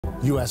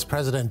U.S.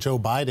 President Joe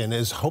Biden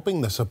is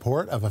hoping the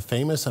support of a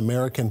famous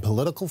American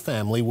political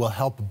family will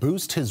help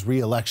boost his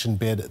re-election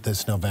bid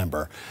this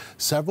November.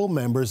 Several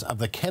members of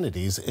the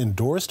Kennedys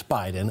endorsed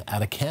Biden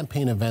at a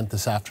campaign event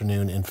this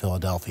afternoon in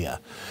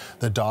Philadelphia.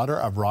 The daughter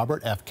of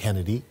Robert F.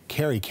 Kennedy,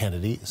 Carrie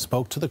Kennedy,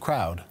 spoke to the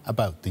crowd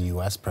about the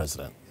U.S.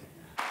 president.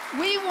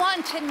 We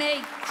want to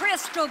make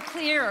crystal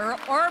clear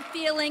our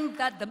feeling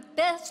that the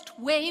best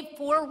way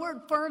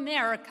forward for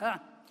America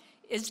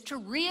is to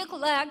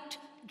re-elect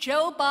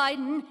Joe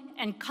Biden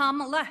and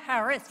Kamala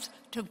Harris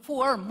to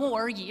 4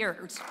 more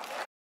years.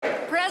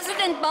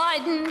 President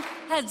Biden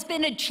has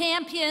been a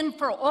champion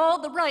for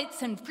all the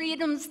rights and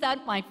freedoms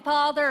that my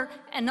father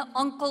and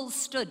uncles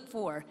stood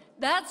for.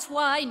 That's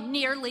why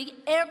nearly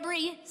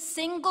every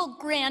single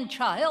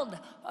grandchild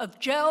of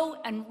Joe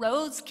and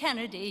Rose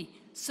Kennedy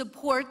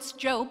supports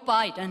Joe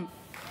Biden.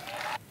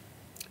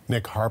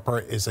 Nick Harper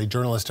is a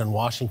journalist in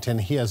Washington.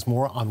 He has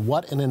more on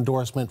what an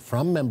endorsement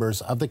from members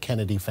of the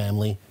Kennedy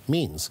family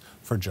means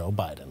for Joe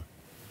Biden.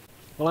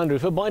 Well, Andrew,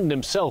 for Biden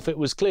himself, it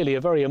was clearly a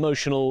very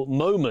emotional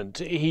moment.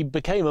 He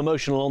became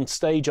emotional on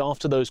stage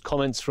after those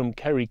comments from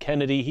Carrie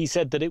Kennedy. He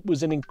said that it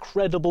was an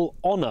incredible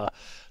honor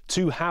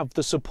to have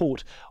the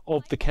support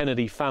of the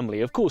Kennedy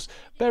family. Of course,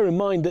 bear in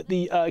mind that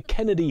the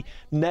Kennedy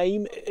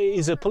name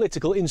is a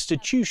political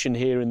institution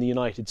here in the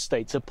United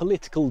States, a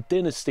political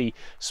dynasty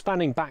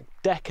spanning back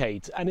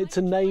decades, and it's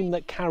a name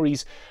that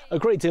carries a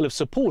great deal of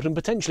support and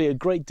potentially a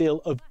great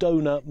deal of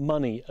donor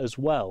money as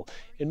well.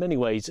 In many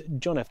ways,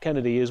 John F.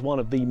 Kennedy is one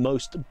of the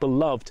most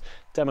beloved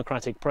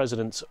Democratic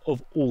presidents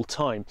of all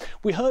time.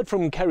 We heard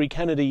from Carrie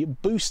Kennedy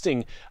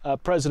boosting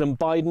President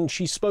Biden.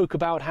 She spoke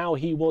about how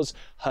he was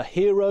her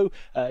hero.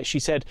 She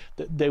said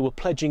that they were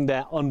pledging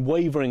their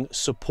unwavering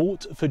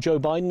support for Joe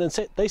Biden,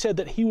 and they said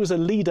that he was a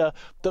leader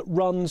that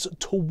runs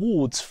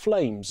towards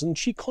flames. And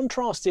she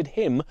contrasted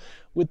him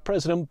with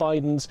President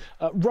Biden's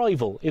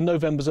rival in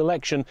November's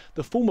election,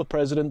 the former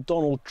President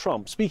Donald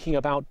Trump, speaking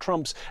about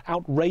Trump's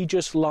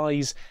outrageous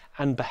lies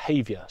and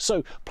behaviour.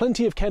 So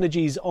plenty of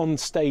Kennedys on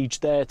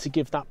stage there to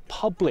give that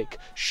public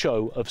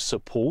show of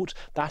support,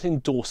 that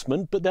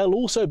endorsement, but they'll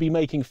also be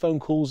making phone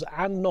calls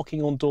and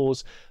knocking on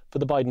doors for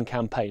the Biden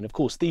campaign. Of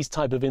course, these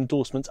type of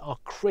endorsements are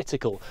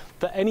critical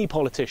for any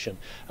politician.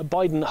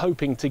 Biden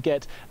hoping to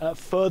get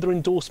further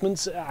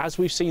endorsements, as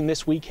we've seen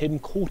this week, him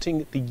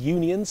courting the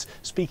unions,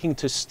 speaking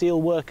to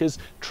steel workers,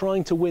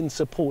 trying to win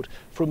support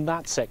from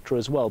that sector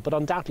as well. But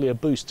undoubtedly a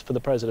boost for the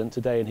president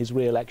today in his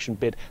re-election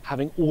bid,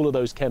 having all of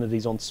those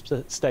Kennedys on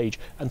stage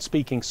and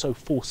speaking so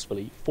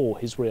forcefully for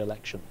his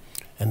re-election.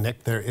 And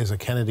Nick, there is a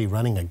Kennedy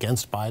running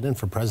against Biden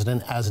for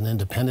president as an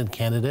independent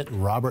candidate,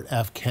 Robert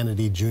F.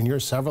 Kennedy Jr.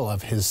 Several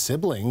of his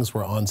siblings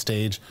were on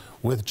stage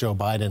with Joe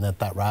Biden at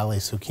that rally.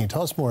 So can you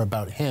tell us more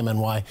about him and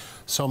why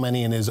so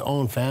many in his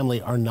own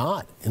family are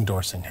not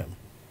endorsing him?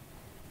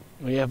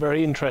 Well, yeah,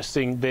 very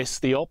interesting,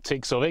 the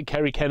optics of it.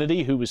 Carrie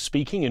Kennedy, who was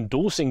speaking,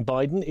 endorsing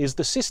Biden, is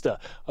the sister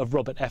of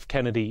Robert F.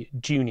 Kennedy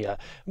Jr.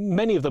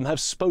 Many of them have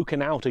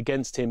spoken out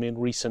against him in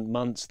recent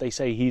months. They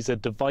say he's a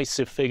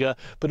divisive figure,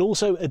 but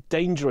also a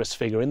dangerous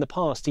figure. In the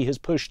past, he has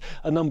pushed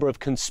a number of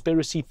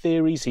conspiracy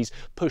theories. He's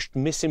pushed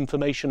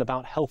misinformation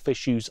about health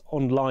issues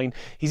online.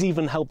 He's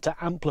even helped to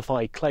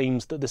amplify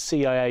claims that the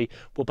CIA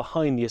were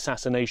behind the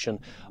assassination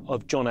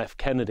of John F.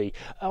 Kennedy.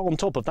 On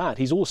top of that,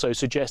 he's also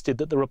suggested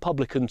that the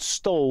Republicans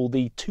stole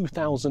the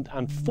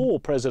 2004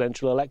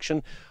 presidential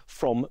election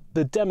from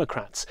the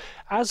Democrats.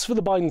 As for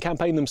the Biden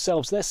campaign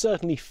themselves, they're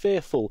certainly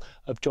fearful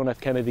of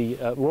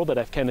Robert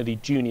F. Kennedy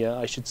Jr.,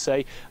 I should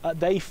say.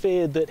 They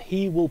fear that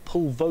he will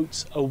pull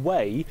votes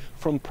away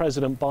from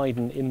President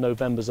Biden in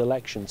November's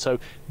election. So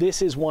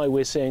this is why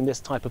we're seeing this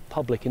type of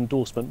public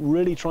endorsement,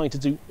 really trying to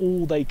do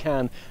all they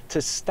can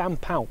to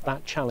stamp out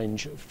that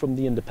challenge from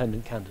the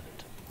independent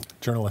candidate.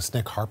 Journalist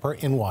Nick Harper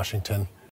in Washington.